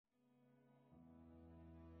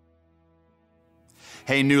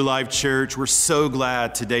Hey, New Life Church, we're so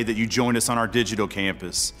glad today that you joined us on our digital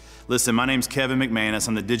campus. Listen, my name's Kevin McManus.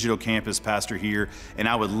 I'm the digital campus pastor here, and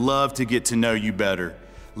I would love to get to know you better.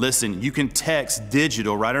 Listen, you can text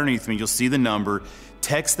digital right underneath me. You'll see the number.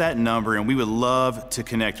 Text that number, and we would love to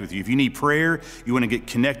connect with you. If you need prayer, you want to get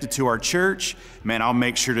connected to our church, man, I'll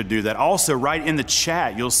make sure to do that. Also, right in the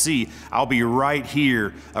chat, you'll see I'll be right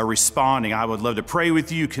here responding. I would love to pray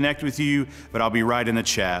with you, connect with you, but I'll be right in the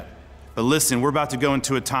chat. But listen, we're about to go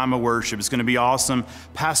into a time of worship. It's going to be awesome.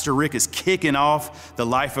 Pastor Rick is kicking off the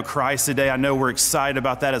Life of Christ today. I know we're excited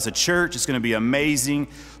about that as a church. It's going to be amazing.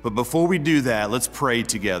 But before we do that, let's pray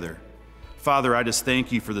together. Father, I just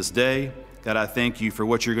thank you for this day. God, I thank you for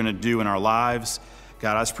what you're going to do in our lives.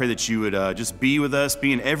 God, I just pray that you would just be with us,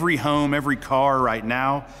 be in every home, every car right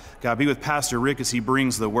now. God, be with Pastor Rick as he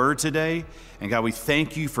brings the word today. And God, we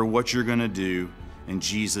thank you for what you're going to do. In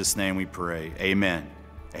Jesus' name we pray. Amen.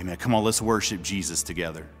 Amen. Come on, let's worship Jesus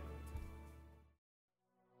together.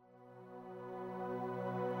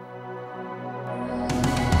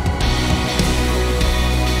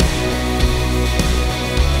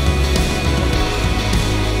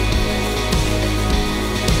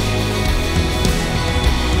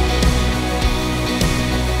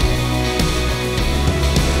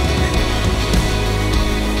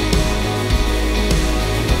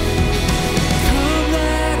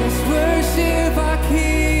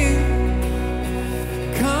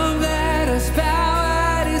 Come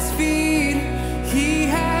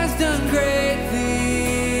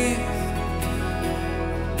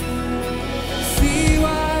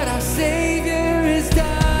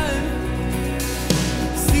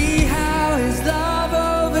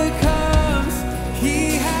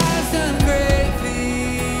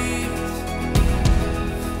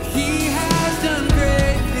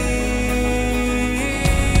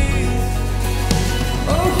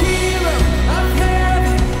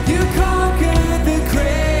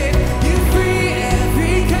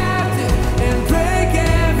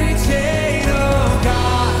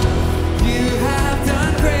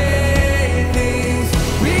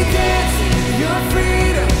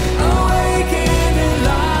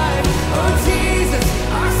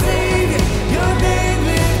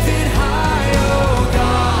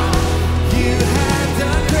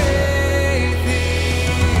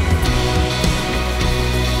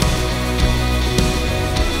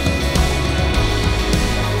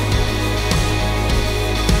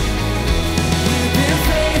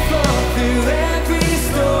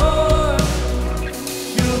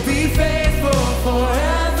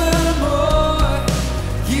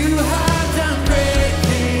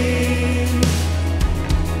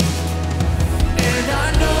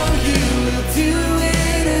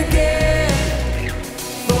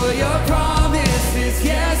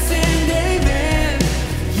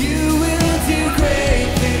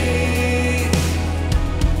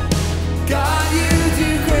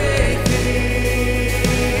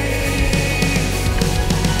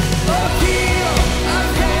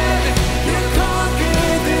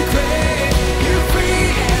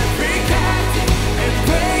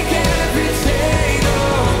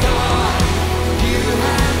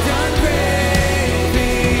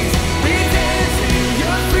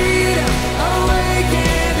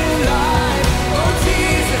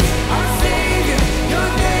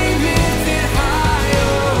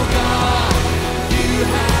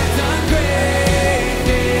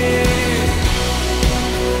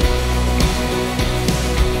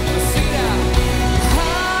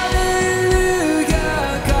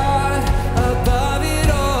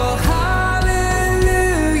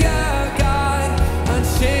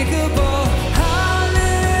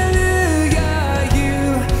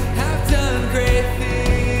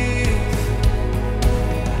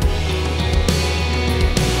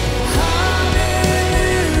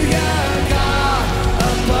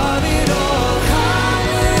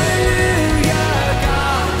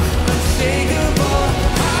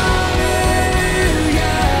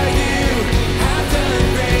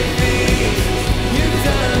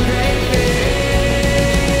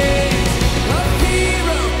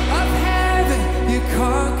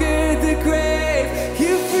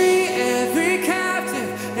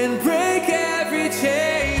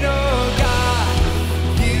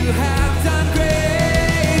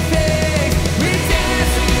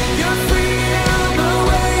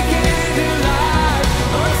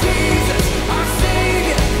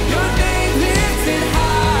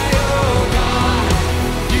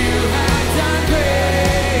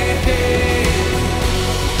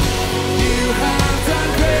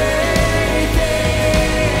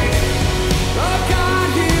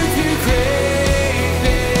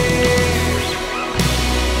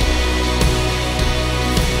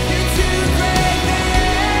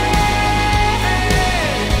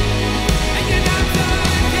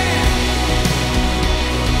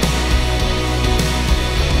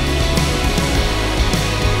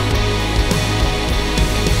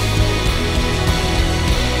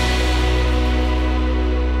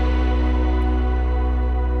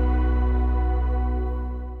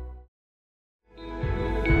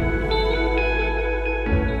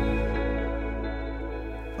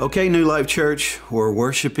Okay, New Life Church, we're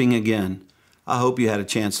worshiping again. I hope you had a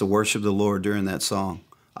chance to worship the Lord during that song.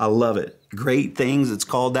 I love it. Great things, it's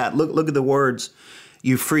called that. Look at the words.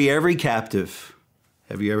 You free every captive.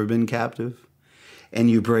 Have you ever been captive? And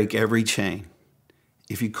you break every chain.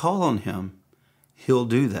 If you call on him, he'll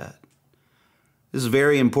do that. This is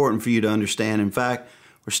very important for you to understand. In fact,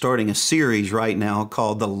 we're starting a series right now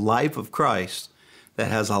called The Life of Christ that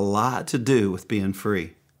has a lot to do with being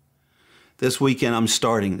free. This weekend, I'm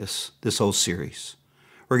starting this whole series.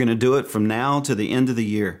 We're going to do it from now to the end of the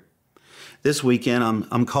year. This weekend,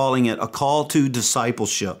 I'm calling it a Call to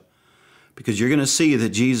Discipleship, because you're going to see that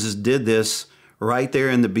Jesus did this right there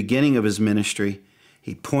in the beginning of his ministry.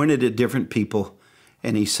 He pointed at different people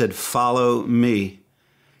and he said, "Follow me."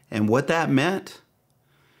 And what that meant,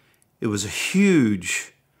 it was a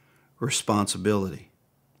huge responsibility.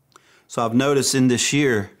 So I've noticed in this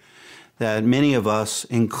year that many of us,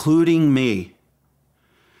 including me,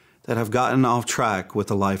 that have gotten off track with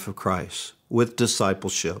the life of Christ, with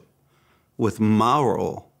discipleship, with my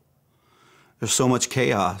role. There's so much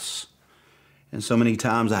chaos. And so many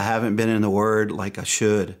times I haven't been in the Word like I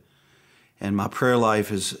should. And my prayer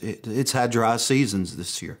life it's had dry seasons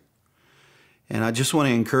this year. And I just want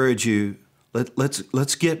to encourage you,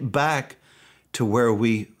 let's get back to where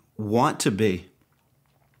we want to be,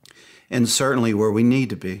 and certainly where we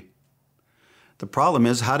need to be. The problem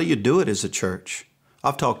is, how do you do it as a church?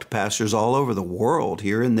 I've talked to pastors all over the world,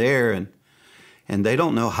 here and there, and they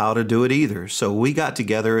don't know how to do it either. So we got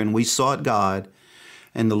together and we sought God,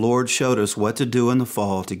 and the Lord showed us what to do in the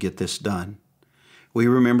fall to get this done. We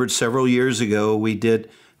remembered several years ago, we did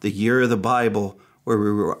the Year of the Bible, where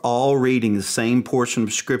we were all reading the same portion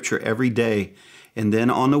of Scripture every day. And then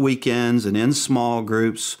on the weekends and in small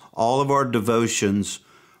groups, all of our devotions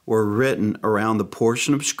were written around the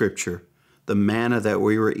portion of Scripture, the manna that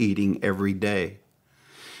we were eating every day.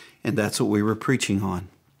 And that's what we were preaching on.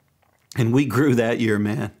 And we grew that year,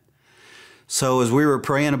 man. So as we were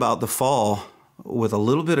praying about the fall with a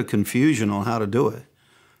little bit of confusion on how to do it,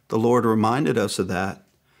 the Lord reminded us of that.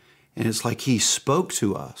 And it's like he spoke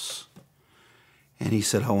to us. And he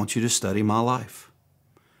said, "I want you to study my life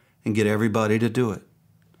and get everybody to do it."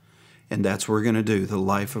 And that's what we're going to do, the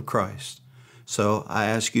life of Christ. So I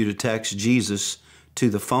ask you to text Jesus to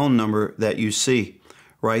the phone number that you see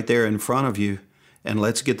right there in front of you, and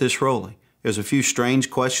let's get this rolling. There's a few strange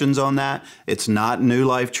questions on that. It's not New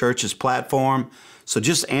Life Church's platform, so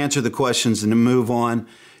just answer the questions and then move on.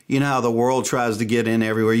 You know how the world tries to get in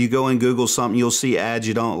everywhere. You go and Google something, you'll see ads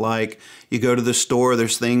you don't like. You go to the store,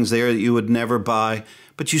 there's things there that you would never buy,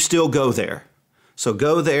 but you still go there. So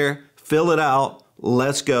go there, fill it out,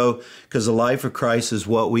 let's go, because the life of Christ is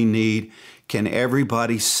what we need. Can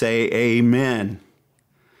everybody say amen?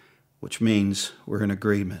 Which means we're in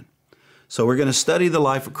agreement. So we're going to study the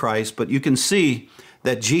life of Christ, but you can see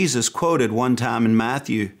that Jesus quoted one time in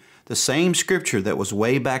Matthew the same scripture that was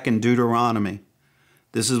way back in Deuteronomy.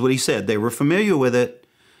 This is what he said. They were familiar with it,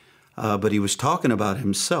 but he was talking about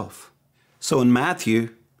himself. So in Matthew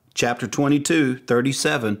chapter 22,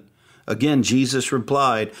 37, again, Jesus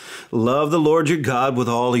replied, "Love the Lord your God with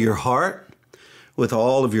all of your heart, with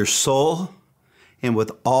all of your soul, and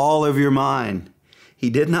with all of your mind." He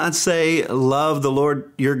did not say, love the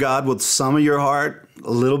Lord your God with some of your heart, a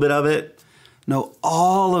little bit of it. No,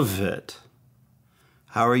 all of it.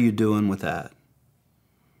 How are you doing with that?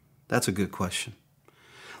 That's a good question.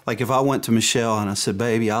 Like if I went to Michelle and I said,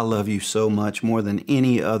 "Baby, I love you so much, more than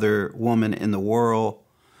any other woman in the world,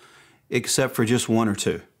 except for just one or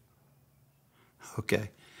two." Okay.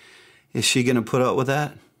 Is she going to put up with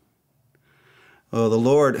that? Oh, the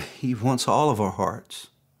Lord, he wants all of our hearts,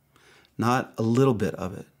 not a little bit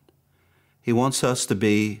of it. He wants us to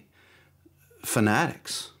be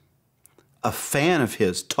fanatics, a fan of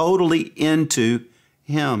his, totally into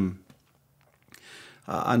him.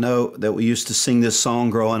 I know that we used to sing this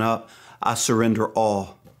song growing up, "I surrender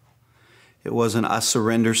all." It wasn't "I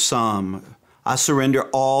surrender some." I surrender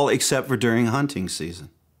all except for during hunting season.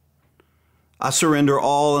 I surrender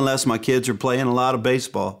all unless my kids are playing a lot of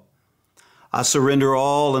baseball. I surrender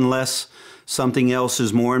all unless something else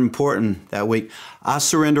is more important that week. I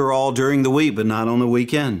surrender all during the week, but not on the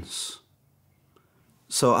weekends.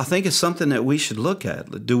 So I think it's something that we should look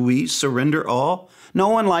at. Do we surrender all? No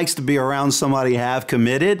one likes to be around somebody half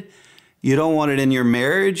committed. You don't want it in your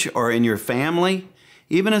marriage or in your family.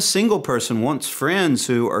 Even a single person wants friends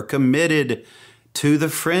who are committed to the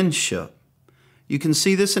friendship. You can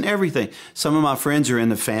see this in everything. Some of my friends are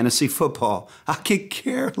into fantasy football. I could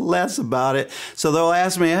care less about it. So they'll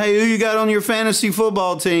ask me, "Hey, who you got on your fantasy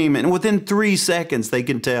football team?" And within 3 seconds, they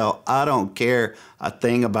can tell I don't care a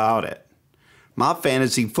thing about it. My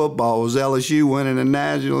fantasy football was LSU winning a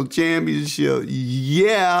national championship.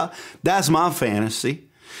 Yeah, that's my fantasy.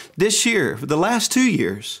 This year, for the last 2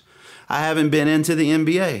 years, I haven't been into the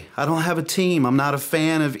NBA. I don't have a team. I'm not a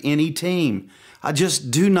fan of any team. I just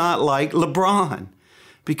do not like LeBron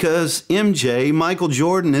because MJ, Michael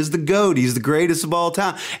Jordan, is the GOAT. He's the greatest of all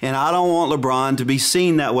time. And I don't want LeBron to be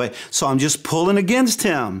seen that way. So I'm just pulling against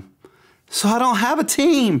him. So I don't have a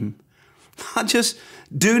team. I just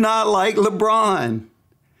do not like LeBron.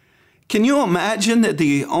 Can you imagine that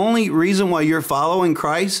the only reason why you're following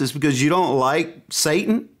Christ is because you don't like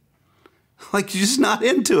Satan? Like, you're just not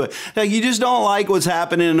into it. Like, you just don't like what's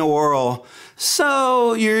happening in the world.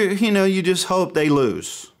 So you just hope they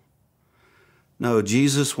lose. No,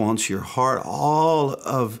 Jesus wants your heart, all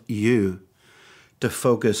of you, to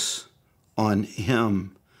focus on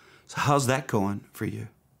him. So how's that going for you?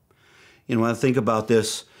 When I think about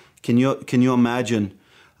this, can you imagine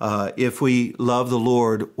if we love the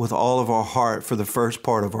Lord with all of our heart for the first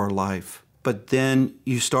part of our life, but then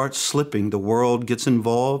you start slipping, the world gets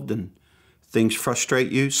involved and things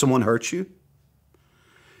frustrate you, someone hurts you,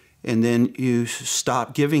 and then you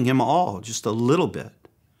stop giving him all, just a little bit,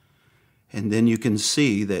 and then you can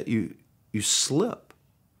see that you slip.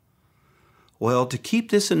 Well, to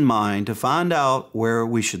keep this in mind, to find out where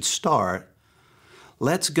we should start,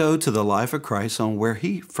 let's go to the life of Christ on where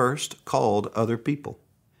he first called other people.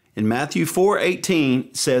 In Matthew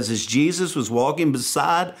 4:18 says, as Jesus was walking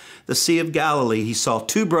beside the Sea of Galilee, he saw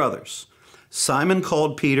two brothers, Simon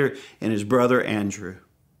called Peter and his brother Andrew.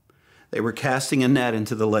 They were casting a net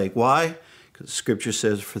into the lake. Why? Because the scripture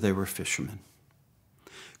says, for they were fishermen.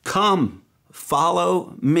 Come,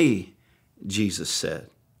 follow me, Jesus said.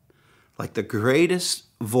 Like the greatest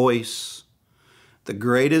voice, the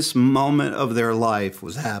greatest moment of their life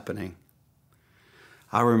was happening.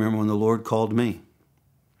 I remember when the Lord called me.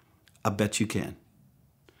 I bet you can.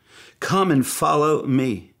 Come and follow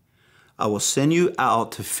me. I will send you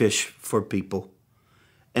out to fish for people.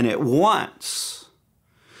 And at once,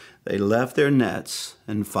 they left their nets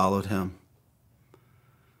and followed him.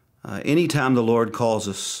 Anytime the Lord calls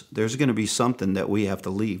us, there's going to be something that we have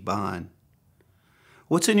to leave behind.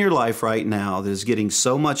 What's in your life right now that is getting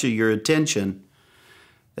so much of your attention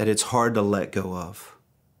that it's hard to let go of?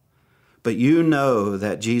 But you know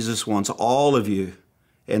that Jesus wants all of you,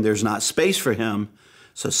 and there's not space for him.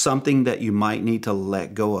 So something that you might need to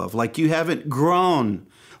let go of. Like you haven't grown.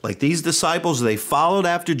 Like these disciples, they followed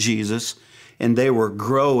after Jesus and they were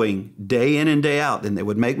growing day in and day out. Then they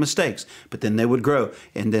would make mistakes, but then they would grow.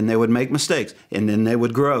 And then they would make mistakes, and then they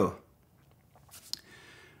would grow.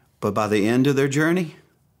 But by the end of their journey,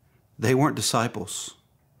 they weren't disciples.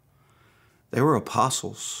 They were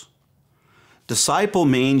apostles. Disciple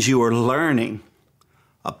means you are learning.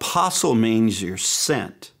 Apostle means you're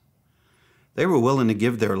sent. They were willing to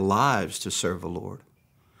give their lives to serve the Lord.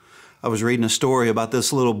 I was reading a story about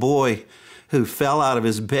this little boy who fell out of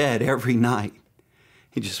his bed every night.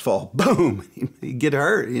 He'd just fall, boom, he'd get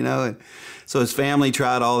hurt, And so his family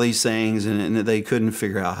tried all these things and they couldn't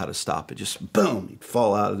figure out how to stop it. Just boom, he'd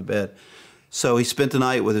fall out of the bed. So he spent the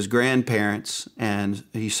night with his grandparents and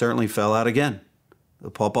he certainly fell out again.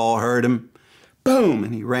 The pawpaw heard him, boom,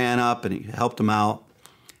 and he ran up and he helped him out.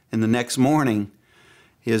 And the next morning,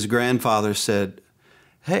 his grandfather said,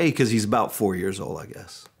 hey, because he's about 4 years old, I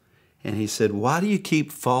guess. And he said, why do you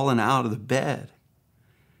keep falling out of the bed?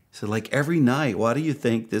 He said, like every night, why do you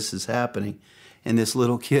think this is happening? And this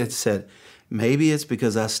little kid said, maybe it's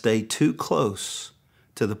because I stayed too close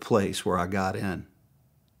to the place where I got in.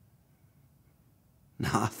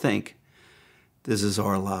 Now I think this is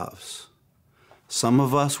our lives. Some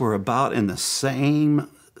of us were about in the same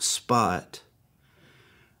spot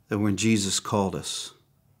that when Jesus called us.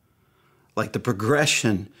 Like the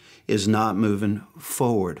progression is not moving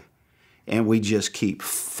forward. And we just keep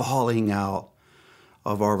falling out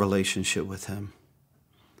of our relationship with him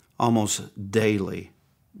almost daily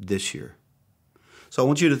this year. So I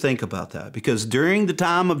want you to think about that, because during the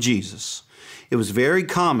time of Jesus, it was very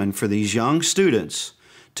common for these young students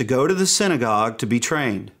to go to the synagogue to be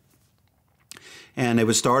trained. And they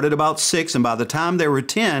would start at about 6, and by the time they were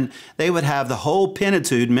 10, they would have the whole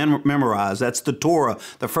Pentateuch memorized. That's the Torah.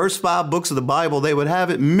 The first 5 books of the Bible, they would have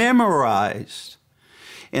it memorized.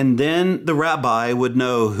 And then the rabbi would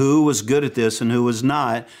know who was good at this and who was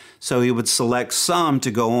not. So he would select some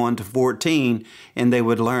to go on to 14, and they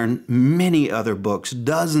would learn many other books,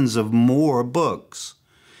 dozens of more books.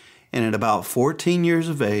 And at about 14 years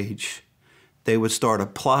of age, they would start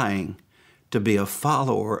applying to be a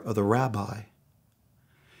follower of the rabbi.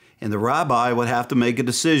 And the rabbi would have to make a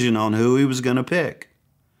decision on who he was going to pick.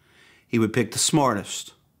 He would pick the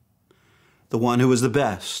smartest, the one who was the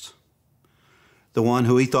best, the one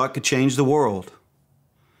who he thought could change the world.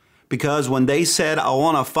 Because when they said, I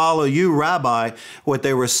want to follow you, Rabbi, what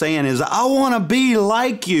they were saying is, I want to be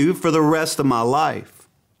like you for the rest of my life.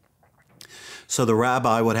 So the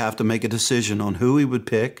rabbi would have to make a decision on who he would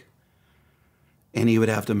pick, and he would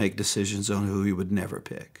have to make decisions on who he would never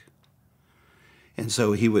pick. And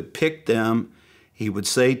so he would pick them. He would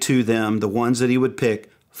say to them, the ones that he would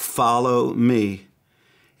pick, follow me.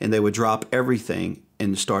 And they would drop everything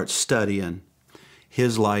and start studying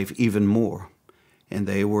his life even more. And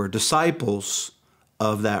they were disciples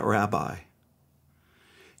of that rabbi.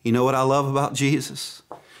 You know what I love about Jesus?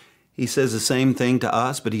 He says the same thing to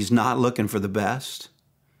us, but he's not looking for the best.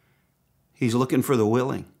 He's looking for the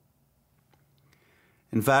willing.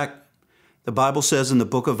 In fact, the Bible says in the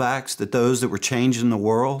book of Acts that those that were changing the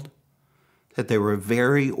world, that they were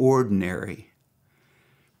very ordinary,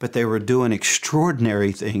 but they were doing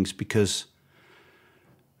extraordinary things because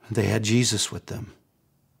they had Jesus with them.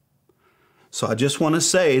 So I just want to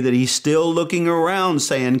say that he's still looking around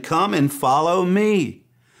saying, come and follow me.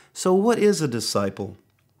 So what is a disciple?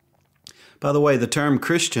 By the way, the term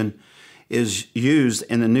Christian is used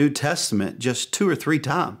in the New Testament just 2 or 3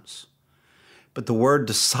 times. But the word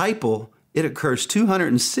disciple, it occurs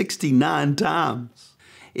 269 times.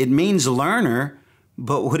 It means learner,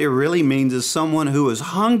 but what it really means is someone who is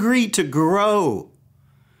hungry to grow.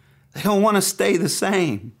 They don't want to stay the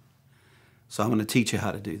same. So I'm going to teach you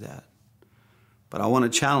how to do that. But I want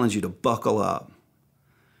to challenge you to buckle up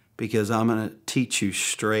because I'm going to teach you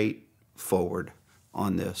straight forward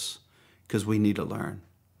on this because we need to learn.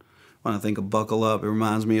 When I think of buckle up, it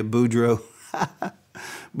reminds me of Boudreaux.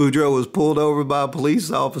 Boudreaux was pulled over by a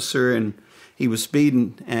police officer and he was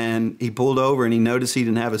speeding and he pulled over and he noticed he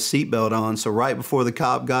didn't have a seatbelt on. So right before the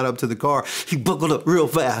cop got up to the car, he buckled up real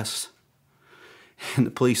fast. And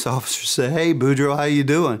the police officer said, hey, Boudreaux, how you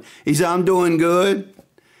doing? He said, I'm doing good.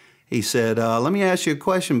 He said, let me ask you a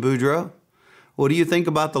question, Boudreaux. What do you think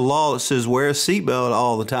about the law that says wear a seatbelt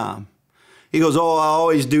all the time? He goes, oh, I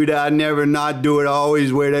always do that. I never not do it. I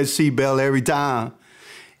always wear that seatbelt every time.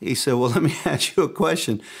 He said, well, let me ask you a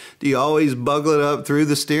question. Do you always buckle it up through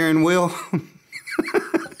the steering wheel?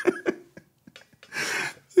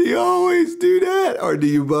 Do you always do that? Or do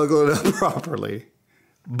you buckle it up properly?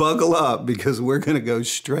 Buckle up because we're going to go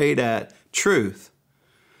straight at truth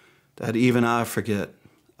that even I forget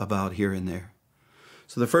about here and there.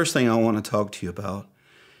 So the first thing I want to talk to you about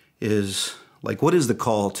is, like, what is the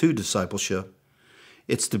call to discipleship?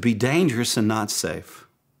 It's to be dangerous and not safe.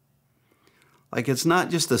 Like, it's not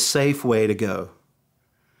just a safe way to go.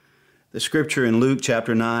 The scripture in Luke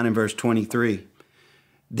chapter 9 and verse 23,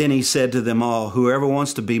 then he said to them all, whoever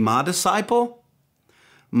wants to be my disciple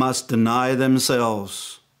must deny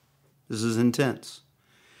themselves. This is intense.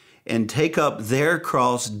 And take up their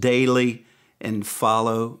cross daily and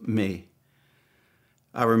follow me.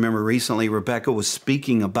 I remember recently Rebecca was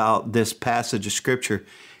speaking about this passage of scripture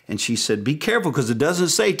and she said, be careful because it doesn't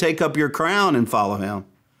say take up your crown and follow him.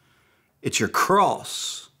 It's your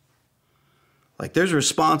cross. Like there's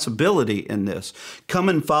responsibility in this. Come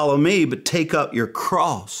and follow me, but take up your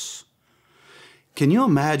cross. Can you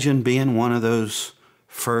imagine being one of those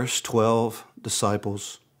first 12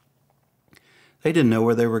 disciples? They didn't know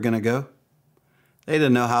where they were going to go. They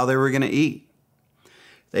didn't know how they were going to eat.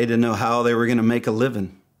 They didn't know how they were going to make a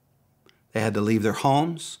living. They had to leave their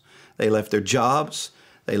homes. They left their jobs.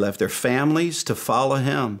 They left their families to follow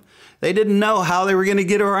him. They didn't know how they were going to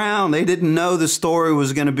get around. They didn't know the story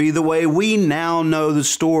was going to be the way we now know the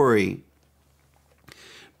story.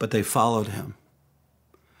 But they followed him.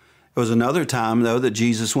 There was another time, though, that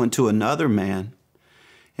Jesus went to another man,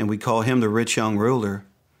 and we call him the rich young ruler.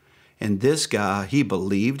 And this guy, he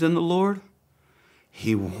believed in the Lord.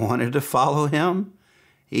 He wanted to follow him.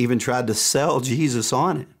 He even tried to sell Jesus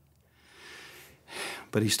on it.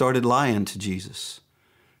 But he started lying to Jesus.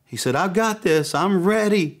 He said, I've got this. I'm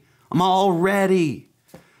ready. I'm all ready.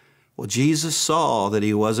 Well, Jesus saw that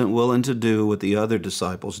he wasn't willing to do what the other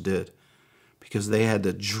disciples did because they had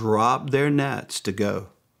to drop their nets to go.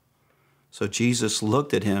 So Jesus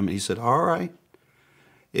looked at him and he said, all right,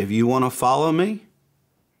 if you want to follow me,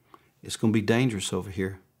 it's going to be dangerous over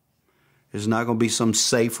here. It's not going to be some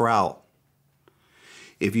safe route.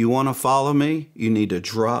 If you want to follow me, you need to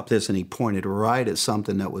drop this. And he pointed right at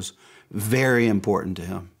something that was very important to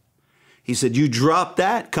him. He said, you drop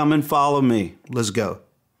that, come and follow me. Let's go.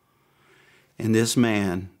 And this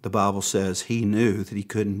man, the Bible says, he knew that he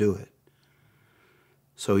couldn't do it.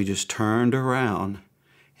 So he just turned around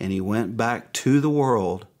and he went back to the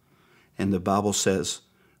world. And the Bible says,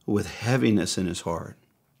 with heaviness in his heart.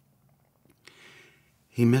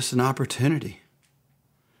 he missed an opportunity.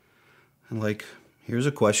 And like, here's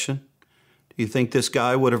a question. Do you think this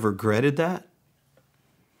guy would have regretted that?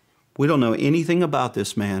 We don't know anything about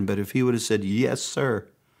this man, but if he would have said, yes, sir,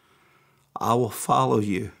 I will follow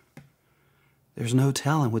you, there's no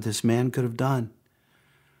telling what this man could have done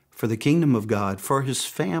for the kingdom of God, for his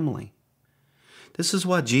family. This is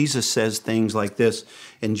why Jesus says things like this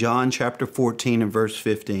in John chapter 14 and verse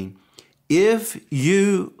 15. If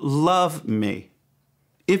you love me,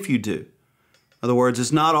 if you do, in other words,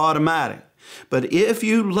 it's not automatic, but if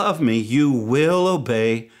you love me, you will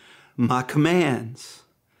obey my commands.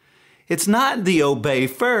 It's not the obey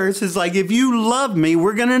first. It's like, if you love me,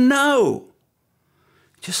 we're going to know.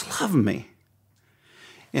 Just love me.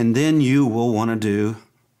 And then you will want to do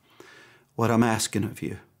what I'm asking of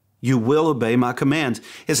you. You will obey my commands.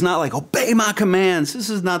 It's not like, obey my commands. This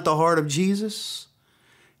is not the heart of Jesus.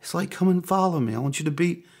 It's like, come and follow me. I want you to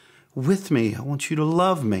be with me. I want you to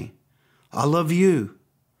love me. I love you.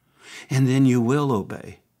 And then you will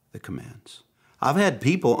obey the commands. I've had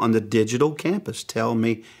people on the digital campus tell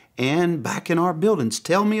me, and back in our buildings,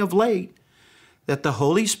 tell me of late, that the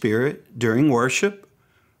Holy Spirit, during worship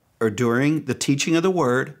or during the teaching of the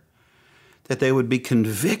word, that they would be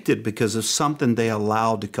convicted because of something they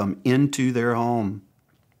allowed to come into their home,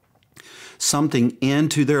 something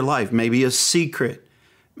into their life, maybe a secret,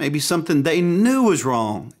 maybe something they knew was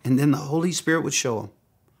wrong, and then the Holy Spirit would show them,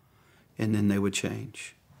 and then they would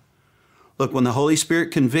change. Look, when the Holy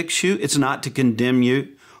Spirit convicts you, it's not to condemn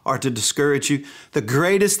you or to discourage you. The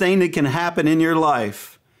greatest thing that can happen in your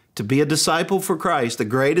life to be a disciple for Christ, the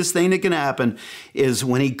greatest thing that can happen is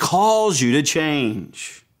when he calls you to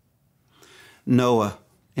change. Noah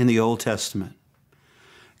in the Old Testament.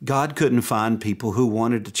 God couldn't find people who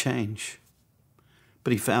wanted to change,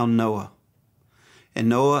 but he found Noah. And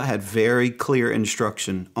Noah had very clear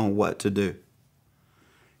instruction on what to do.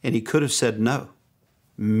 And he could have said no.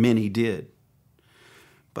 Many did.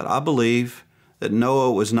 But I believe that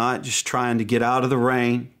Noah was not just trying to get out of the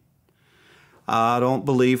rain. I don't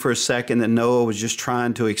believe for a second that Noah was just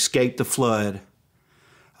trying to escape the flood.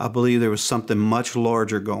 I believe there was something much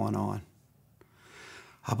larger going on.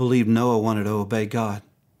 I believe Noah wanted to obey God.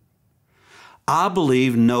 I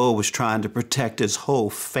believe Noah was trying to protect his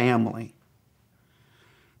whole family.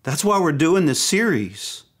 That's why we're doing this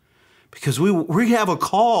series, because we have a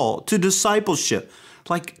call to discipleship,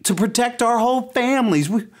 like to protect our whole families.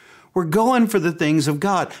 We're going for the things of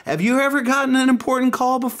God. Have you ever gotten an important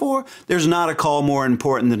call before? There's not a call more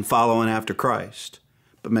important than following after Christ.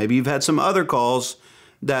 But maybe you've had some other calls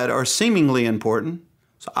that are seemingly important.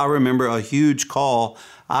 So I remember a huge call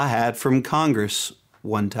I had from Congress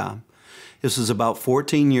one time. This was about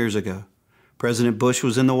 14 years ago. President Bush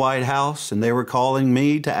was in the White House, and they were calling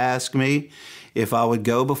me to ask me if I would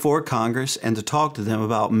go before Congress and to talk to them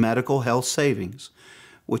about medical health savings,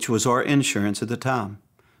 which was our insurance at the time.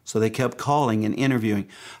 So they kept calling and interviewing.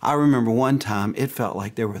 I remember one time it felt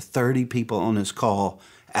like there were 30 people on this call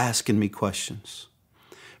asking me questions.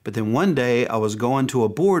 But then one day I was going to a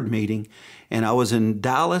board meeting, and I was in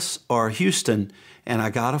Dallas or Houston, and I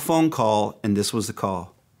got a phone call, and this was the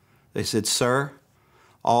call. They said, "Sir,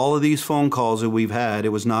 all of these phone calls that we've had, it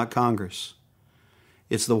was not Congress.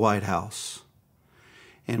 It's the White House.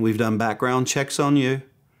 And we've done background checks on you,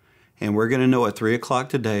 and we're going to know at 3 o'clock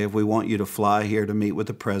today if we want you to fly here to meet with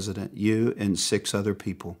the president, you and 6 other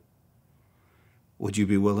people. Would you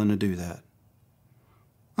be willing to do that?"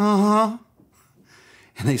 Uh-huh.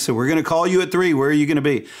 And they said, "We're going to call you at 3. Where are you going to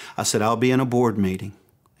be?" I said, "I'll be in a board meeting."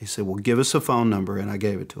 They said, "Well, give us a phone number," and I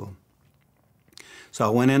gave it to them. So I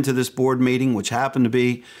went into this board meeting, which happened to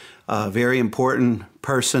be a very important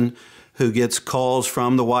person who gets calls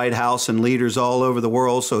from the White House and leaders all over the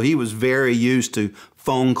world. So he was very used to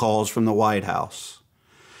phone calls from the White House.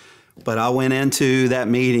 But I went into that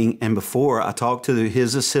meeting, and before I talked to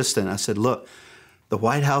his assistant, I said, "Look, the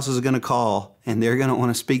White House is going to call, and they're going to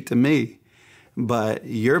want to speak to me. But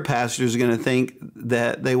your pastor is going to think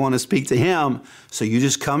that they want to speak to him. So you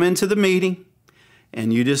just come into the meeting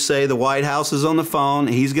and you just say the White House is on the phone.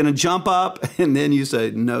 He's going to jump up, and then you say,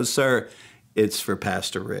 'No, sir, it's for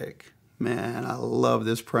Pastor Rick.'" Man, I love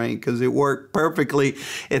this prank because it worked perfectly.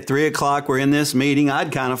 At 3 o'clock, we're in this meeting.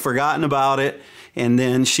 I'd kind of forgotten about it. And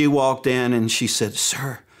then she walked in and she said,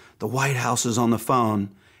 "Sir, the White House is on the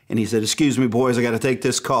phone." And he said, "Excuse me, boys, I got to take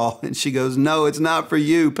this call." And she goes, "No, it's not for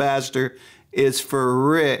you, Pastor. It's for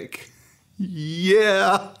Rick."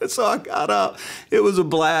 Yeah. So I got up. It was a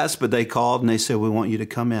blast, but they called and they said, "We want you to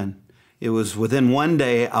come in." It was within one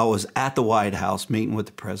day, I was at the White House meeting with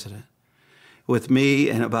the president, with me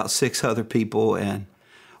and about 6 other people. And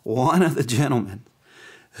one of the gentlemen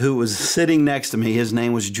who was sitting next to me. His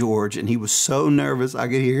name was George, and he was so nervous. I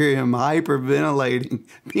could hear him hyperventilating,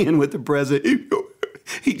 being with the president.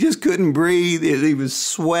 He just couldn't breathe. He was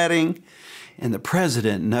sweating. And the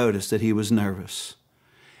president noticed that he was nervous.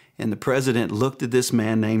 And the president looked at this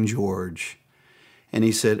man named George, and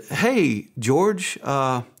he said, "Hey, George,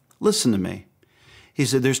 listen to me." He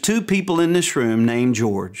said, "There's two people in this room named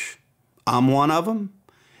George. I'm one of them,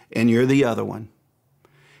 and you're the other one."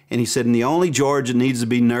 And he said, "And the only George that needs to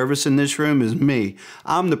be nervous in this room is me.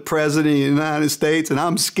 I'm the president of the United States, and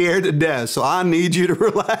I'm scared to death, so I need you to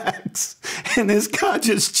relax." And this guy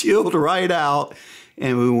just chilled right out,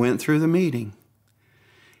 and we went through the meeting.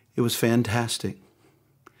 It was fantastic.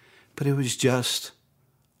 But it was just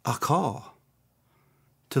a call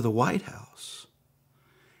to the White House.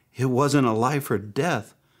 It wasn't a life or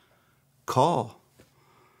death call.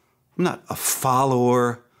 I'm not a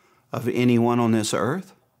follower of anyone on this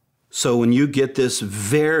earth. So when you get this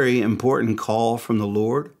very important call from the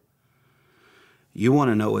Lord, you want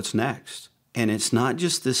to know what's next. And it's not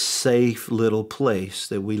just this safe little place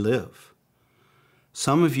that we live.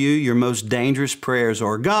 Some of you, your most dangerous prayers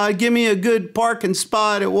are, "God, give me a good parking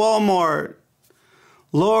spot at Walmart.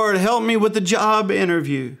 Lord, help me with the job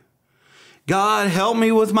interview. God, help me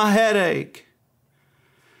with my headache."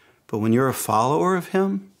 But when you're a follower of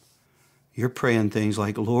Him, you're praying things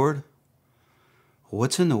like, "Lord,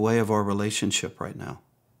 what's in the way of our relationship right now?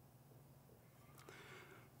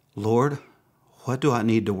 Lord, what do I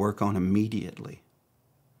need to work on immediately?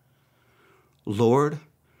 Lord,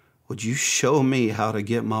 would you show me how to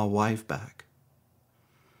get my wife back?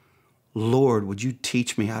 Lord, would you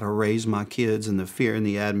teach me how to raise my kids in the fear and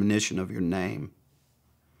the admonition of your name?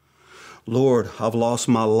 Lord, I've lost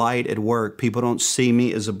my light at work. People don't see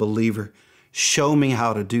me as a believer. Show me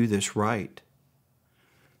how to do this right."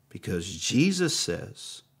 Because Jesus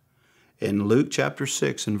says in Luke chapter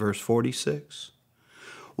 6 and verse 46,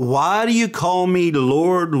 "Why do you call me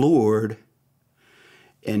Lord, Lord,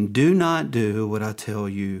 and do not do what I tell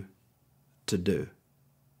you to do?"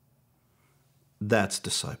 That's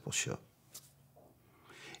discipleship.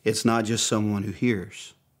 It's not just someone who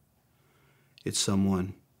hears. It's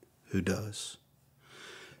someone who does.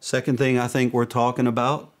 Second thing I think we're talking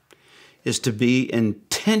about is to be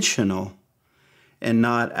intentional and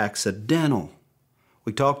not accidental.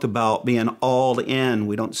 We talked about being all in.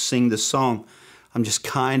 We don't sing the song, "I'm just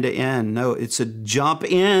kind of in." No, it's a jump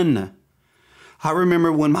in. I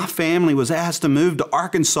remember when my family was asked to move to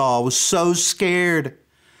Arkansas, I was so scared.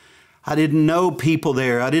 I didn't know people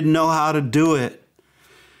there. I didn't know how to do it.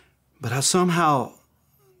 But I somehow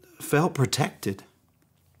felt protected.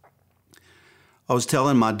 I was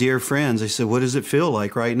telling my dear friends, they said, "What does it feel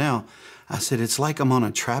like right now?" I said, "It's like I'm on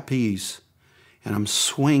a trapeze and I'm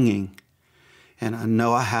swinging, and I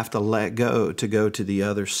know I have to let go to the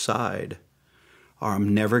other side, or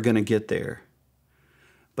I'm never going to get there.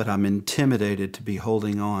 But I'm intimidated to be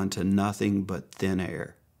holding on to nothing but thin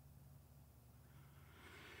air."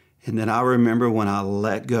 And then I remember when I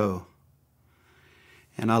let go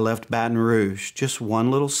and I left Baton Rouge, just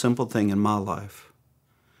one little simple thing in my life.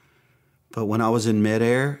 But when I was in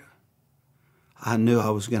midair, I knew I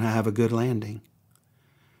was going to have a good landing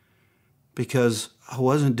because I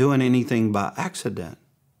wasn't doing anything by accident.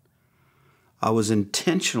 I was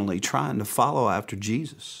intentionally trying to follow after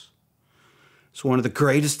Jesus. It's one of the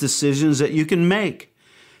greatest decisions that you can make.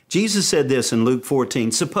 Jesus said this in Luke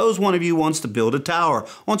 14, "Suppose one of you wants to build a tower.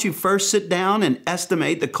 Won't you first sit down and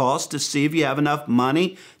estimate the cost to see if you have enough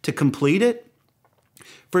money to complete it?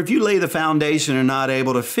 For if you lay the foundation and are not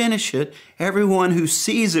able to finish it, everyone who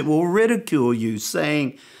sees it will ridicule you,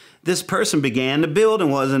 saying, 'This person began to build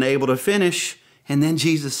and wasn't able to finish.'" And then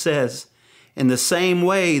Jesus says, "In the same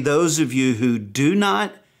way, those of you who do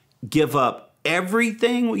not give up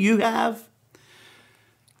everything you have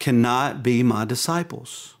cannot be my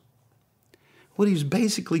disciples." What he's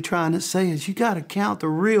basically trying to say is you got to count the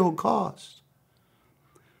real cost.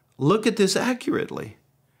 Look at this accurately,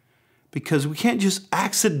 because we can't just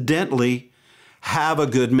accidentally have a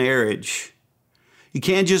good marriage. You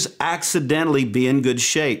can't just accidentally be in good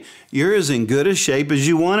shape. You're as in good a shape as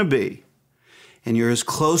you want to be. And you're as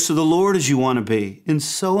close to the Lord as you want to be. And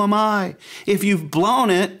so am I. If you've blown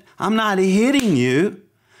it, I'm not hitting you.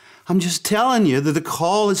 I'm just telling you that the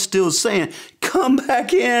call is still saying, "Come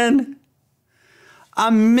back in. I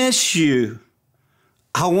miss you.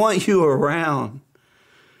 I want you around."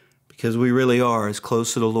 Because we really are as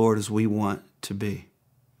close to the Lord as we want to be.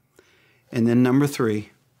 And then number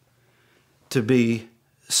 3, to be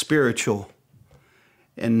spiritual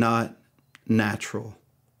and not natural.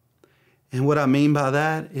 And what I mean by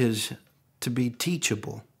that is to be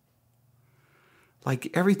teachable.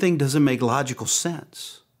 Like everything doesn't make logical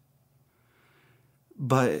sense.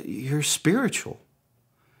 But you're spiritual.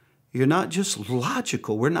 You're not just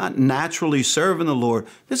logical. We're not naturally serving the Lord.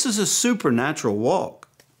 This is a supernatural walk.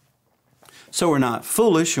 So we're not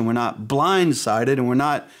foolish and we're not blindsided and we're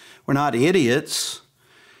not idiots.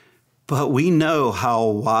 But we know how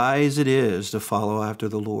wise it is to follow after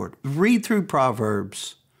the Lord. Read through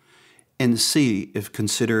Proverbs and see if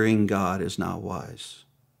considering God is not wise.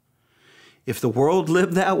 If the world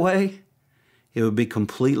lived that way, it would be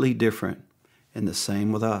completely different. And the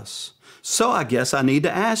same with us. So I guess I need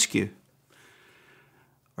to ask you,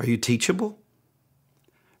 are you teachable?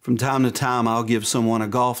 From time to time, I'll give someone a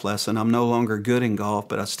golf lesson. I'm no longer good in golf,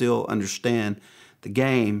 but I still understand the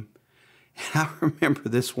game. And I remember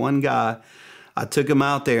this one guy, I took him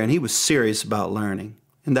out there and he was serious about learning.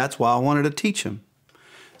 And that's why I wanted to teach him.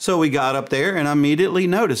 So we got up there and I immediately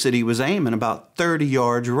noticed that he was aiming about 30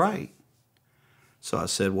 yards right. So I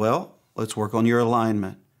said, well, let's work on your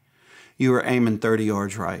alignment. You were aiming 30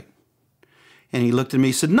 yards right. And he looked at me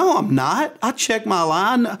and said, no, I'm not. I checked my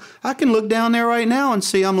line. I can look down there right now and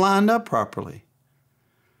see I'm lined up properly.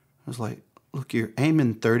 I was like, look, you're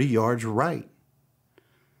aiming 30 yards right.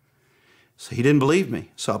 So he didn't believe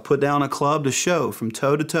me. So I put down a club to show from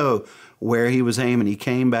toe to toe where he was aiming. He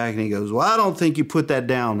came back and he goes, well, I don't think you put that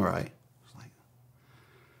down right. I was like,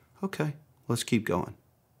 okay, let's keep going.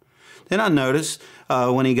 Then I noticed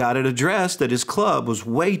when he got it addressed that his club was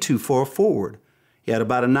way too far forward. He had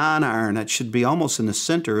about a 9-iron that should be almost in the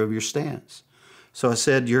center of your stance. So I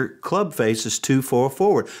said, your club face is too far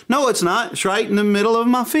forward. No, it's not. It's right in the middle of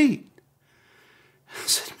my feet. I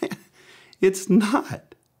said, man, it's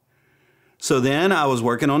not. So then I was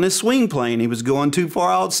working on his swing plane. He was going too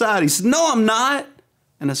far outside. He said, no, I'm not.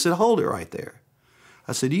 And I said, hold it right there.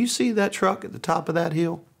 I said, do you see that truck at the top of that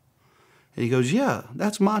hill? And he goes, yeah,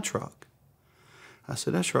 that's my truck. I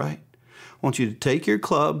said, that's right. I want you to take your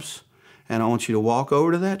clubs and I want you to walk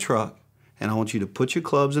over to that truck and I want you to put your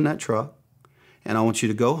clubs in that truck and I want you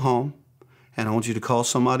to go home and I want you to call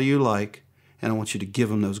somebody you like and I want you to give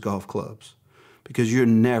them those golf clubs because you're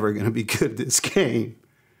never going to be good at this game.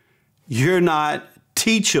 You're not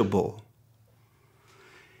teachable.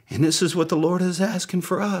 And this is what the Lord is asking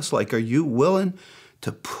for us. Like, are you willing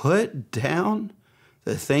to put down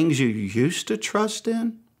the things you used to trust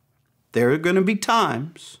in? There are going to be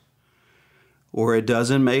times where it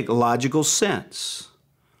doesn't make logical sense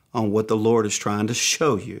on what the Lord is trying to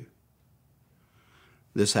show you.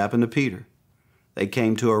 This happened to Peter. They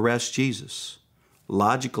came to arrest Jesus.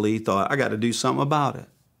 Logically, he thought, I got to do something about it.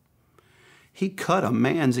 He cut a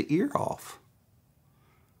man's ear off.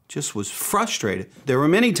 Just was frustrated. There were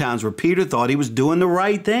many times where Peter thought he was doing the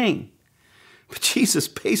right thing. But Jesus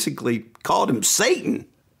basically called him Satan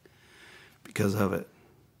because of it.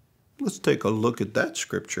 Let's take a look at that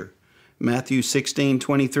scripture. Matthew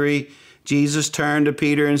 16:23, Jesus turned to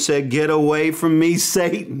Peter and said, get away from me,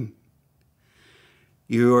 Satan.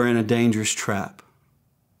 You are in a dangerous trap.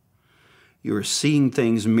 You are seeing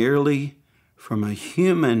things merely from a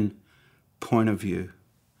human point of view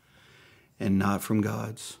and not from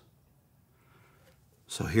God's.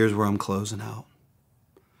 So here's where I'm closing out.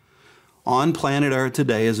 On planet Earth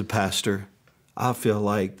today as a pastor, I feel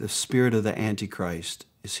like the spirit of the Antichrist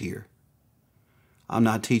is here. I'm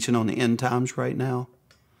not teaching on the end times right now.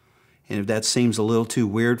 And if that seems a little too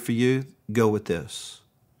weird for you, go with this.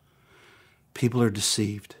 People are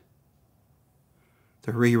deceived.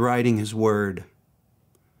 They're rewriting His word.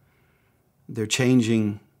 They're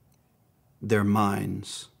changing their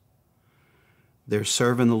minds. They're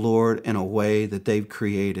serving the Lord in a way that they've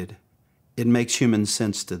created. It makes human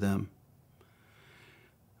sense to them.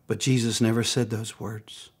 But Jesus never said those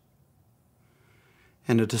words.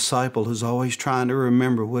 And a disciple is always trying to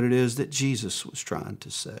remember what it is that Jesus was trying to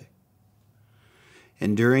say.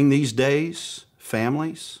 And during these days,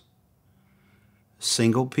 families,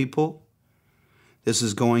 single people, this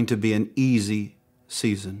is going to be an easy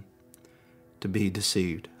season to be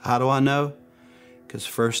deceived. How do I know? Because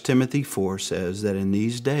 1 Timothy 4 says that in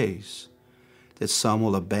these days that some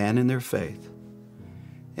will abandon their faith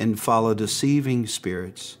and follow deceiving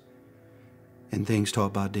spirits and things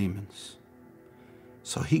taught by demons.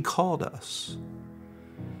 So He called us,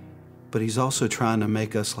 but He's also trying to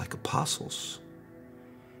make us like apostles,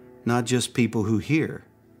 not just people who hear,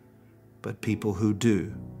 but people who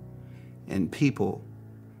do, and people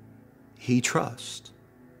He trusts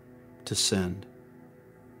to send.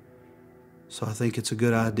 So I think it's a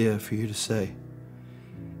good idea for you to say,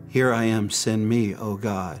 here I am, send me, O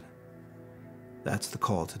God. That's the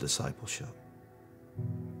call to discipleship.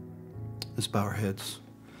 Let's bow our heads.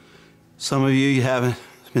 Some of you haven't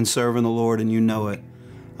been serving the Lord and you know it,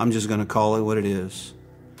 I'm just going to call it what it is.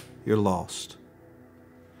 You're lost.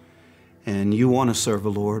 And you want to serve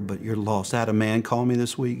the Lord, but you're lost. I had a man call me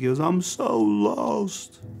this week. He goes, I'm so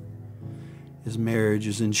lost. His marriage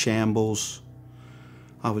is in shambles.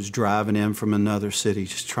 I was driving in from another city,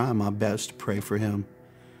 just trying my best to pray for him,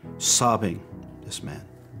 sobbing, this man.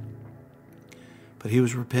 But he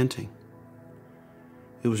was repenting.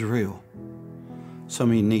 It was real.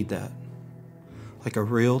 Some of you need that. Like a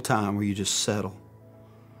real time where you just settle.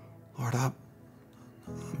 Lord, I'm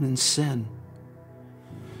in sin.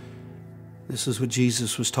 This is what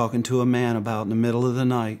Jesus was talking to a man about in the middle of the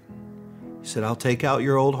night. He said, I'll take out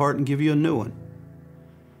your old heart and give you a new one.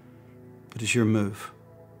 But it's your move.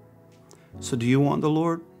 So do you want the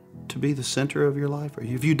Lord to be the center of your life?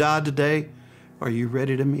 If you died today, are you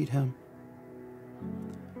ready to meet him?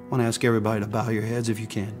 I want to ask everybody to bow your heads if you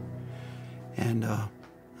can. And I'm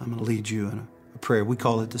going to lead you in a prayer. We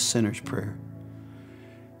call it the sinner's prayer.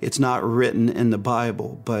 It's not written in the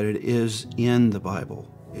Bible, but it is in the Bible.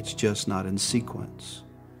 It's just not in sequence.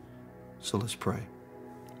 So let's pray.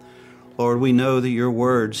 Lord, we know that your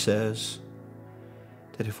word says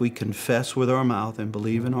that if we confess with our mouth and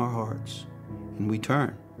believe in our hearts, and we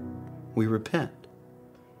turn, we repent,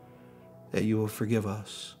 that you will forgive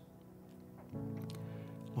us.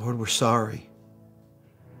 Lord, we're sorry.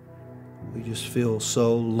 We just feel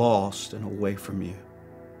so lost and away from you.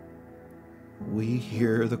 We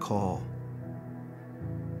hear the call.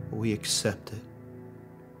 We accept it.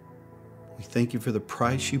 We thank you for the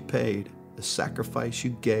price you paid, the sacrifice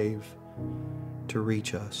you gave to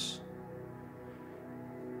reach us.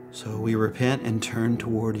 So we repent and turn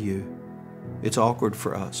toward you. It's awkward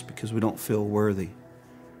for us because we don't feel worthy.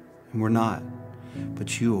 And we're not,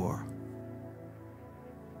 but you are.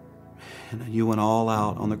 And you went all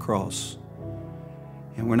out on the cross.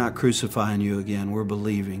 And we're not crucifying you again. We're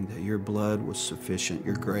believing that your blood was sufficient.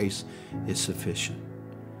 Your grace is sufficient.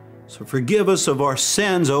 So forgive us of our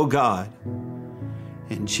sins, O God.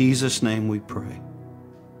 In Jesus' name we pray.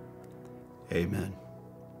 Amen.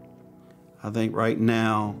 I think right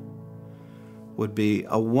now would be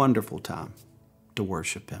a wonderful time to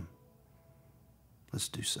worship him. Let's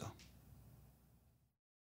do so.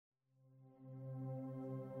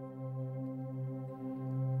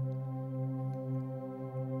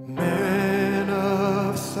 Man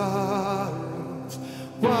of sorrows,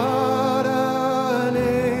 what a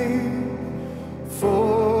name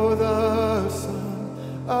for the Son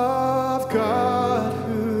of God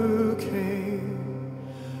who came,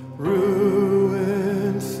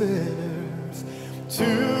 ruined sinners to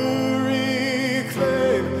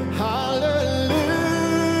reclaim. Hallelujah,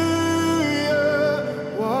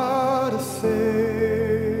 what a Savior.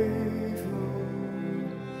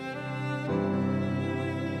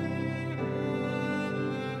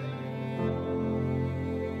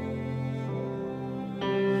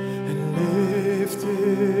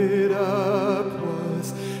 Lifted up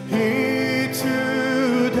was he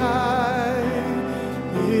to die.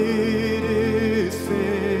 It is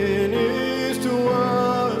finished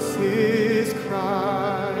was his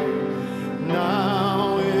cry.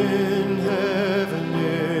 Now in heaven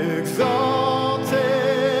exalted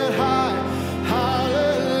high.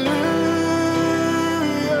 Hallelujah,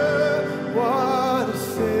 what a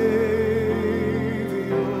Savior.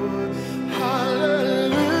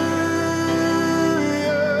 Hallelujah.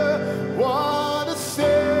 What a Savior.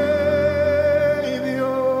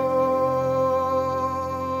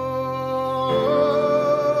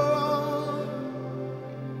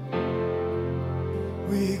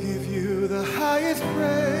 We give you the highest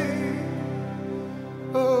praise.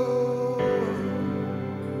 Oh.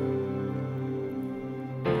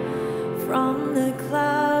 From the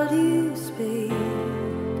cloud you spake,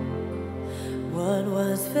 what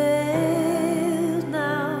was veiled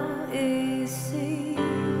now is seen.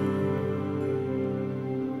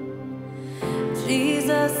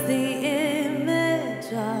 Jesus, the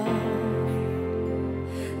image of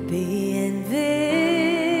the invisible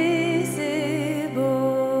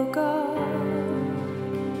God,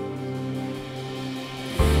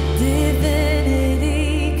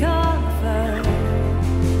 divinity confirmed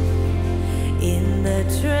in the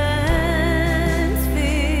transfigured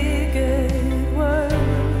Word.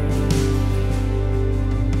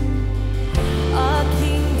 A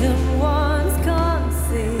kingdom once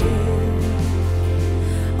concealed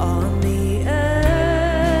on the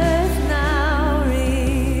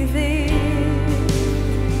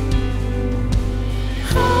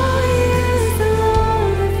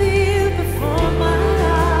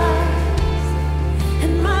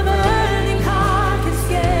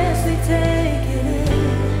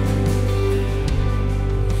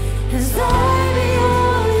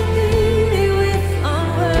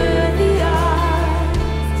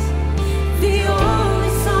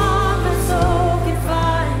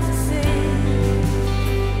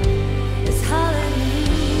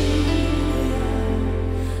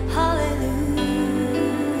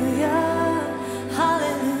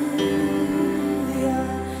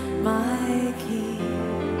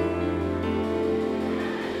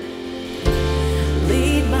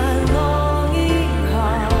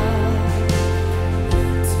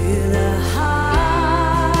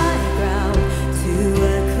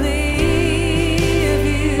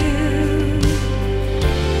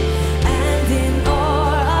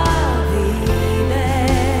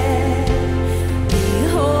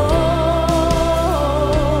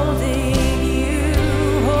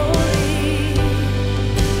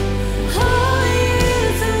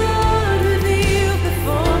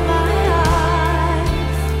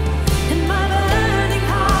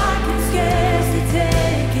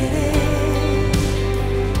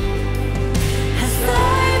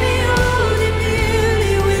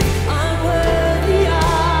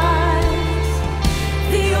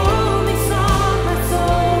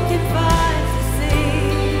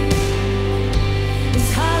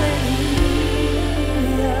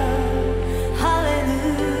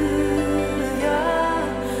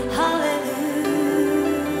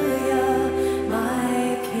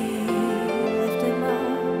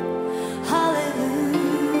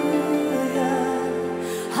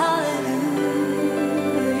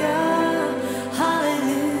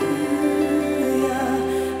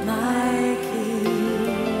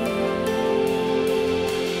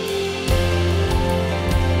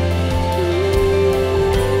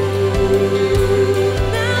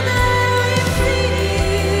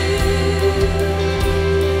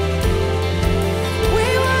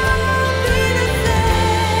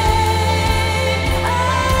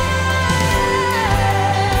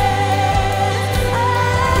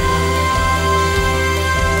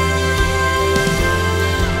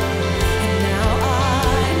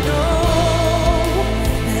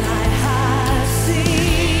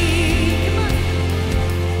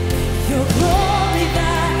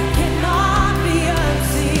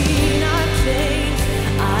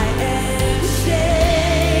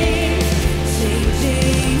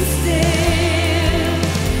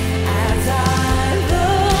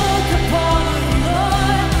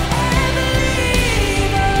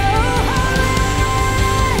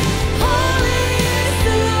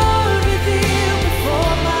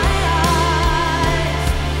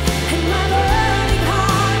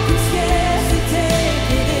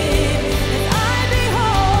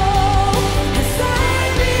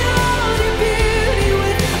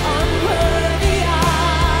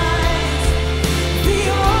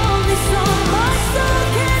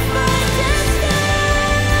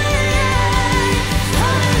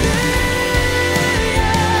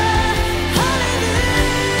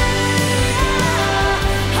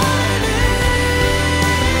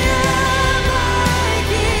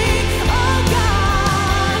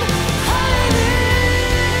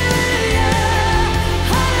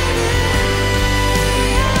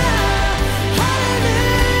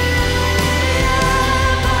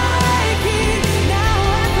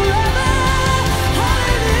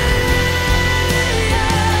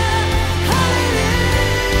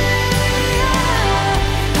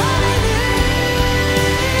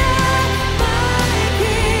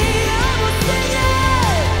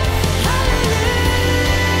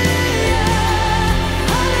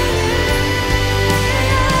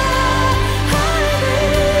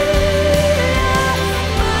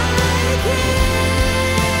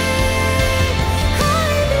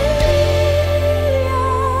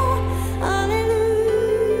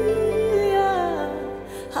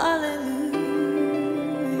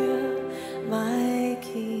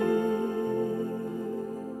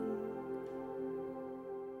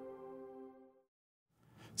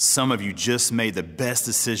Some of you just made the best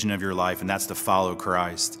decision of your life, and that's to follow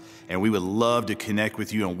Christ. And we would love to connect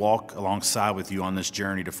with you and walk alongside with you on this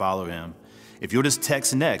journey to follow him. If you'll just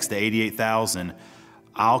text NEXT to 88,000,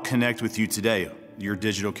 I'll connect with you today. Your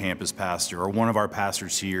digital campus pastor or one of our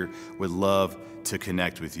pastors here would love to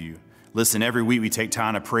connect with you. Listen, every week we take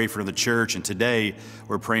time to pray for the church, and today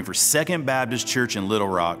we're praying for Second Baptist Church in Little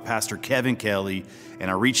Rock, Pastor Kevin Kelly,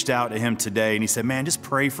 and I reached out to him today, and he said, man, just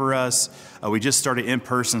pray for us. We just started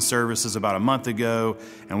in-person services about a month ago,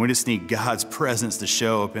 and we just need God's presence to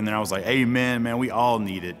show up. And then I was like, amen, man, we all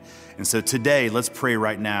need it. And so today, let's pray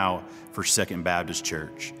right now for Second Baptist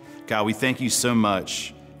Church. God, we thank you so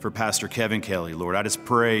much for Pastor Kevin Kelly, Lord. I just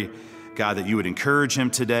pray, God, that you would encourage him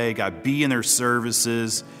today. God, be in their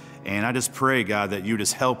services. And I just pray, God, that you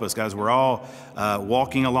just help us, guys. We're all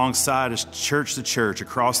walking alongside us, church to church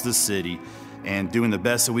across the city and doing the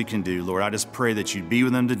best that we can do. Lord, I just pray that you'd be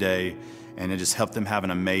with them today and just help them have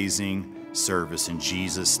an amazing service in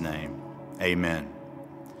Jesus' name. Amen.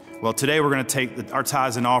 Well, today we're going to take our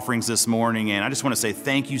tithes and offerings this morning, and I just want to say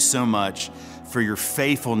thank you so much for your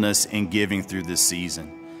faithfulness in giving through this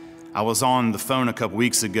season. I was on the phone a couple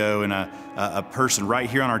weeks ago, and a person right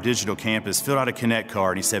here on our digital campus filled out a Connect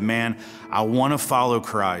card. He said, man, I want to follow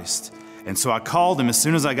Christ. And so I called him as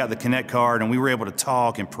soon as I got the Connect card, and we were able to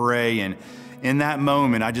talk and pray. And in that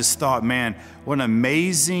moment, I just thought, man, what an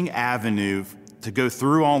amazing avenue to go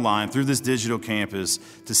through online, through this digital campus,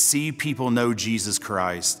 to see people know Jesus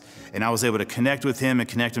Christ. And I was able to connect with him and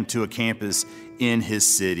connect him to a campus in his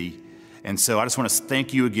city. And so I just want to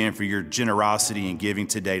thank you again for your generosity and giving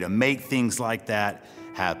today to make things like that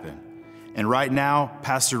happen. And right now,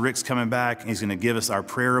 Pastor Rick's coming back, and he's going to give us our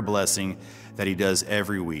prayer of blessing that he does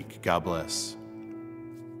every week. God bless.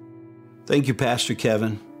 Thank you, Pastor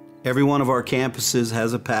Kevin. Every one of our campuses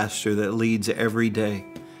has a pastor that leads every day.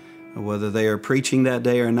 Whether they are preaching that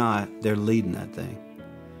day or not, they're leading that thing.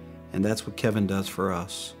 And that's what Kevin does for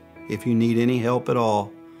us. If you need any help at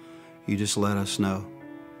all, you just let us know.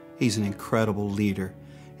 He's an incredible leader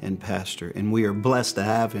and pastor, and we are blessed to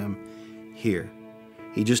have him here.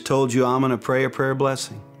 He just told you, I'm going to pray a prayer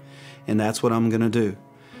blessing, and that's what I'm going to do.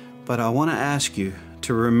 But I want to ask you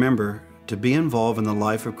to remember to be involved in the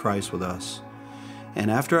life of Christ with us.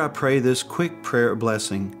 And after I pray this quick prayer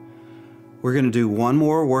blessing, we're going to do one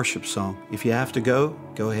more worship song. If you have to go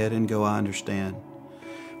ahead and go, I understand.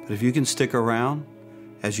 But if you can stick around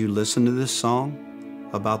as you listen to this song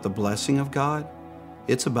about the blessing of God,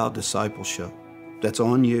 it's about discipleship. That's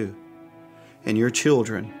on you and your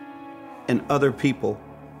children and other people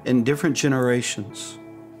in different generations.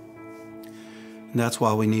 And that's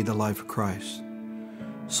why we need the life of Christ.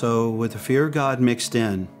 So with the fear of God mixed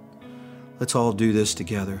in, let's all do this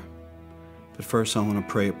together. But first, I want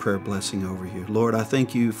to pray a prayer blessing over you. Lord, I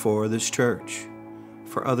thank you for this church,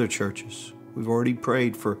 for other churches. We've already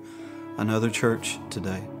prayed for another church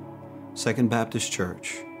today, Second Baptist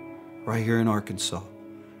Church, right here in Arkansas,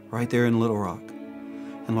 right there in Little Rock.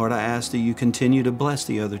 And Lord, I ask that you continue to bless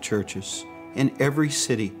the other churches in every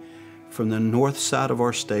city, from the north side of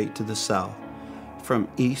our state to the south, from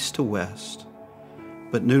east to west.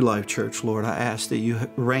 But New Life Church, Lord, I ask that you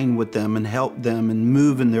reign with them and help them and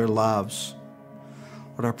move in their lives.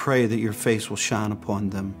 Lord, I pray that your face will shine upon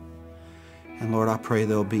them. And Lord, I pray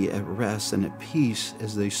they'll be at rest and at peace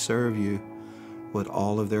as they serve you with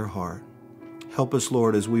all of their heart. Help us,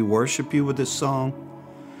 Lord, as we worship you with this song.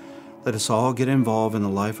 Let us all get involved in the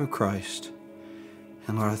life of Christ.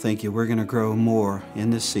 And Lord, I thank you, we're going to grow more in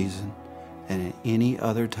this season than at any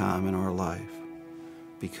other time in our life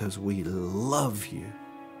because we love you.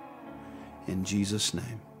 In Jesus'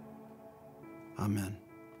 name, amen.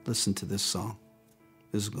 Listen to this song.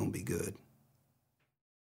 This is going to be good.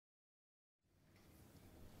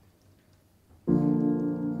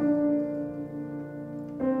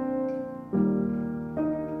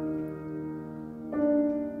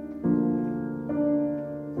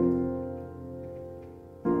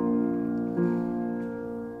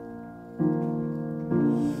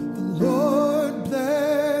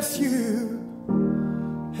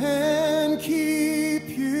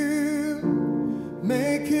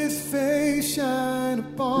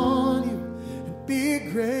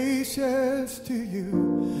 To you,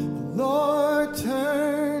 the Lord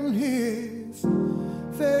turn his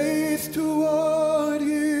face toward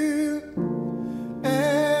you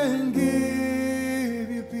and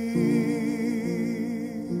give you peace.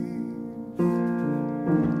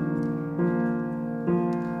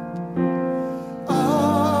 Amen.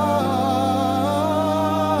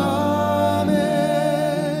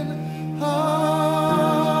 Amen.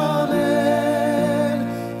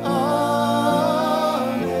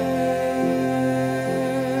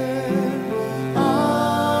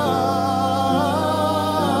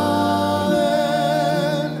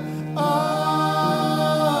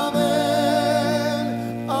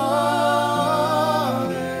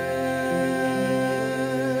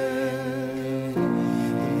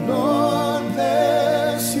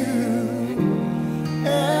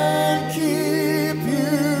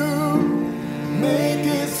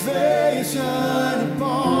 shine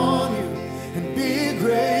upon you and be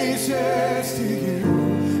gracious to you.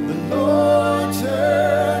 The Lord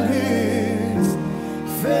turn his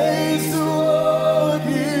face toward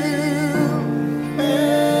you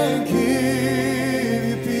and give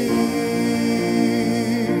you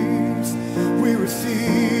peace. We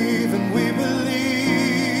receive and we believe.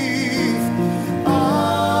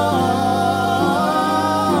 Amen.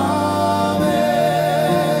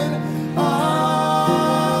 Amen.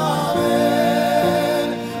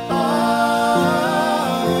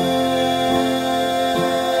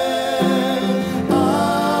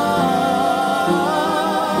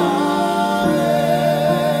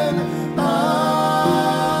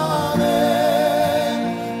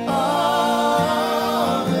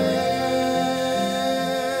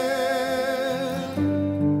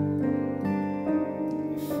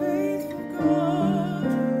 Faithful God,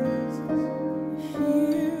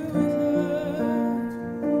 hear us.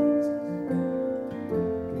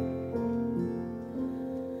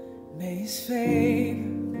 May His favor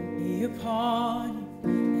be upon you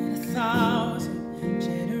and 1,000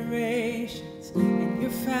 generations, in your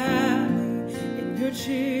family, in your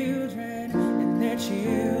children, and their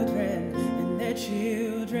children, and their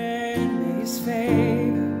children. May His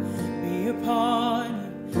favor be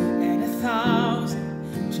upon you and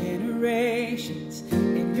 1,000 generations,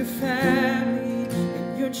 in your family,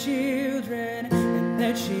 in your children, and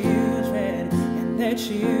their children, and their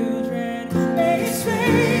children. May His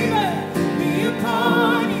favor be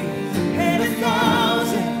upon you and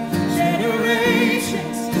 1,000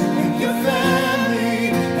 generations, in your family,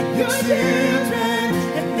 and your children,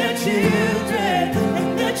 and their children,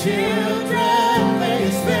 and their children.